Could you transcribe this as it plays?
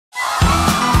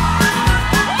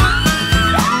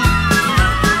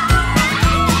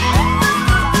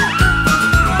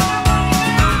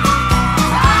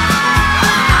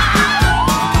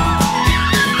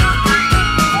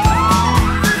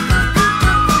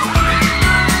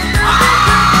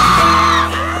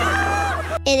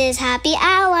is Happy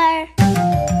Hour.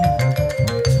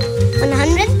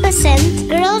 100%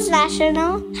 girls'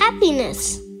 national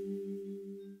happiness.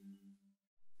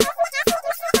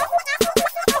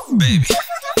 Baby,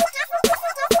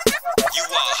 you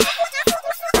are.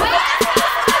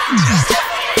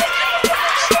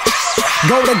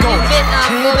 We've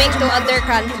been going to other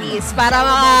countries para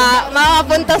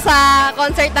makapunta sa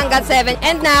concert ng got7.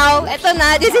 And now, eto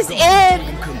na, this is it!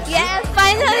 Yes,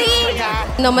 finally!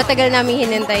 No, matagal namin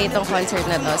hinintay itong concert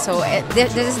na to. So,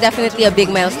 this is definitely a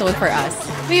big milestone for us.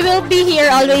 We will be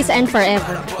here always and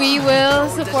forever. We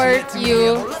will support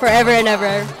you forever and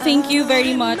ever. Thank you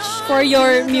very much for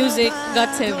your music,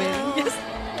 got7. Yes.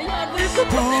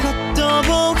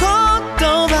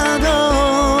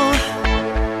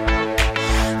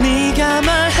 네가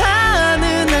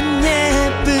말하는 안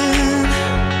예쁜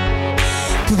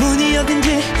부분이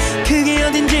어딘지 그게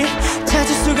어딘지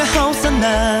찾을 수가 없어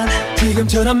난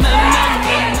지금처럼 만만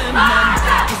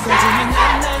있어지면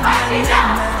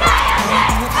난난난난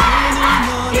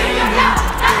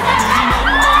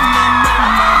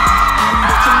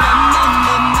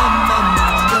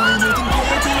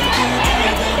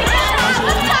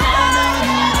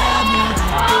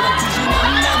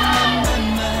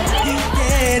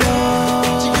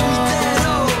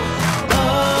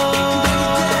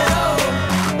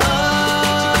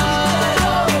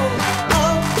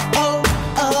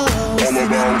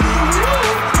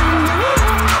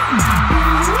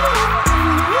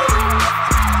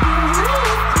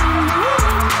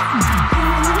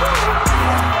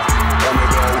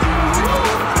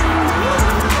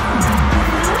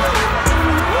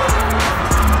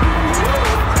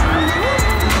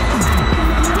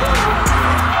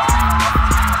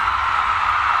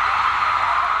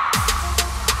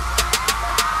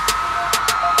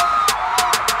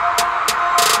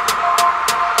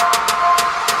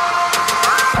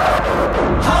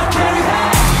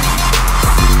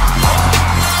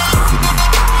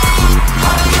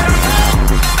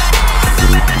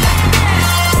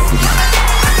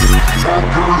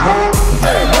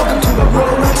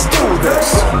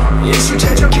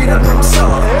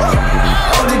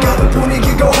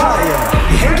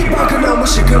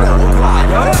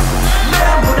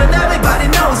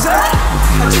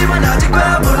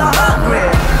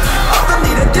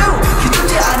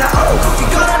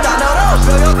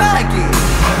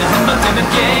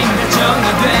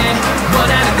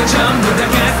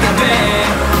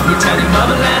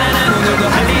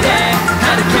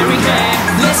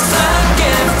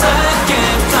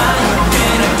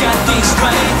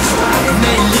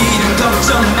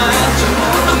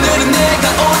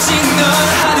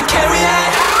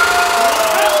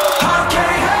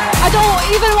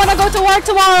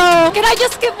Tomorrow. Can I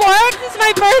just skip work? This is my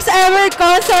first ever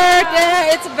concert.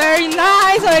 Yeah, it's very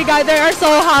nice. Oh my God, they are so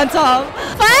handsome.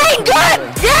 Fine, good,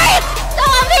 great, so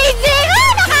amazing.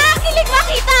 Nakakakilig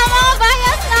makita mo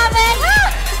bias namin.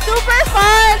 Super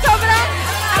fun. Sobrang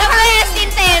the best,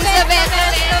 intense, the best.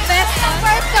 The best.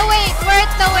 Worth the wait,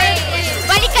 worth the wait.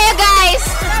 Balik kayo, guys.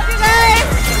 Happy birthday.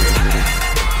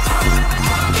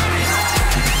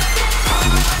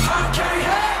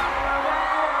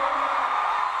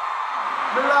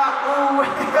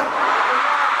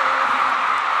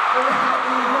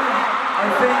 I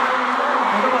think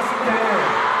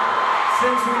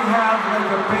since we have like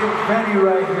a big venue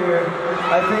right here,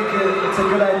 I think it's a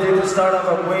good idea to start off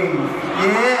a wave.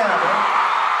 Yeah!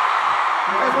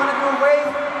 You guys want to do a wave?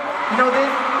 You know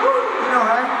this? You know,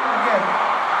 right? Okay.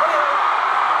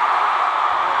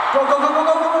 Go, go, go, go,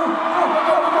 go, go, go! Go, go,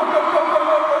 go, go, go, go,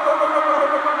 go, go, go, go, go,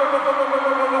 go, go, go, go,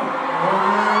 go, go, go.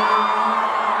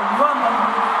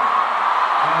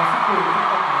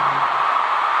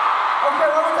 Okay,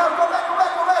 one more time, go back, go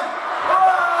back, go back!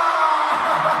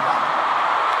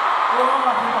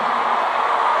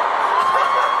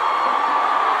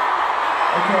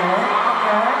 Okay,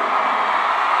 okay.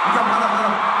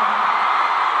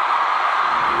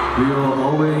 We will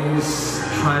always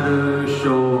try to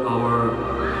show our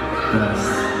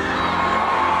best.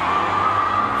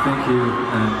 Thank you,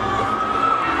 and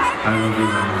I love you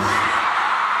guys.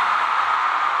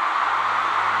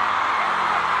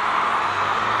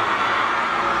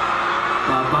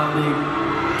 Babalik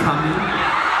kami.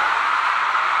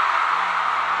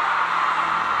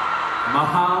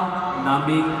 Mahal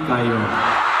namin kayo.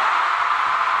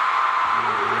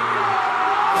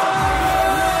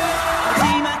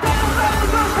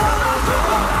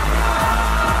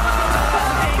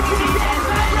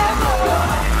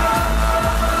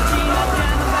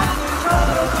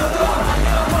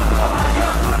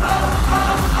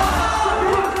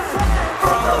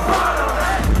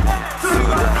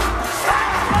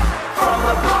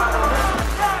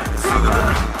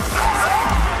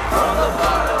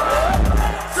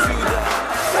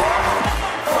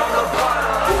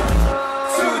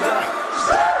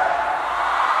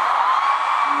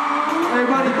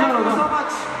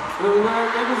 much. Good night.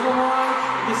 Thank you so much.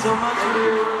 Thank you so much.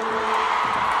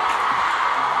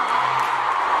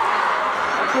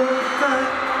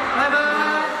 Bye-bye.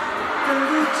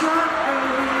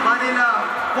 Manila,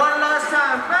 one last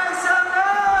time. Make some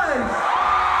noise.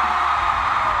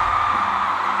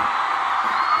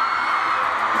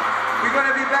 We're going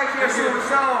to be back here soon,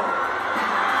 so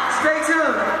stay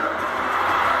tuned.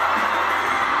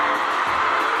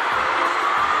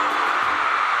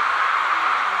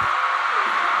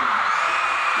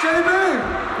 JB!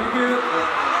 Thank you.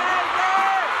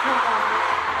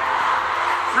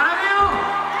 사랑해요!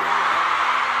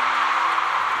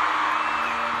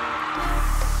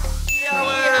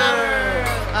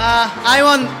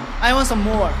 I want some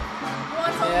more.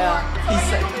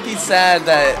 He's sad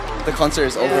that the concert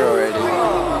is over already.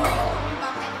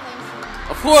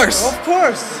 Of course. Of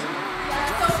course.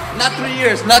 Not 3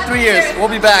 years. Not 3 years. We'll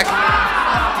be back.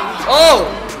 Oh.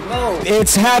 No.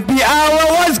 It's happy hour.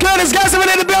 What's good? It's got7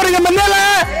 in the building in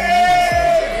Manila.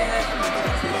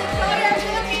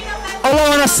 All I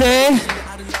wanna say,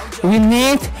 we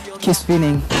need kiss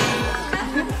feeling.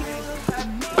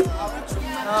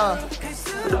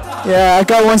 Yeah, I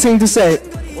got one thing to say.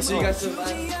 We'll see you guys soon.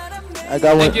 I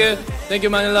got one. Thank you,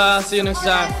 Manila. See you next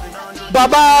time.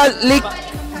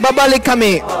 Babalik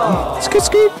kami. Scoot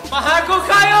scoot. Mahal ko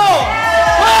kayo!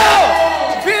 Wow!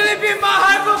 Philippine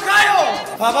mahal ko kayo!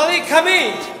 Babalik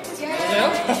kami! Yeah?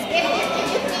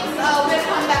 We'll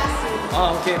come back soon.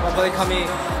 Oh, okay. Babalik kami.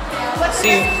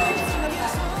 See you.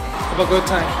 Have a good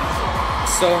time.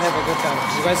 So have a good time.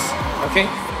 You guys, okay?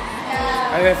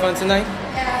 Are you having fun tonight?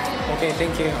 Yeah. Okay,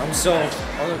 thank you. I'm so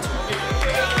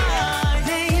honored.